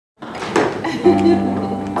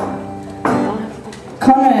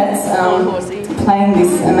Konrad's playing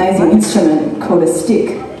this amazing instrument called a stick.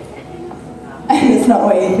 And it's not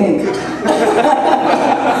what you think.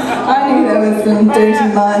 I knew there was some dirty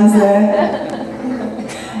lines there.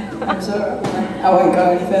 I'm sorry, I won't go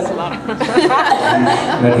any further.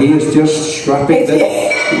 And he is just strapping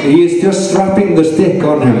the stick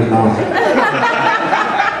on him now.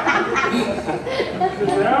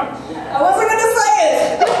 I wasn't going to say it!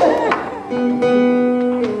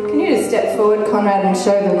 Can you just step forward, Konrad, and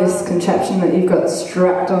show them this contraption that you've got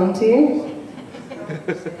strapped onto you?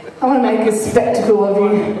 I want to make a spectacle of you.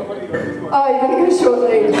 Oh, you're going to get a short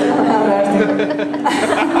lead. How embarrassing.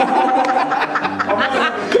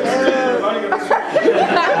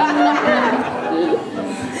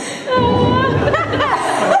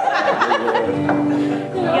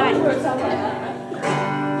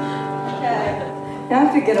 I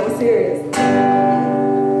have to get all serious.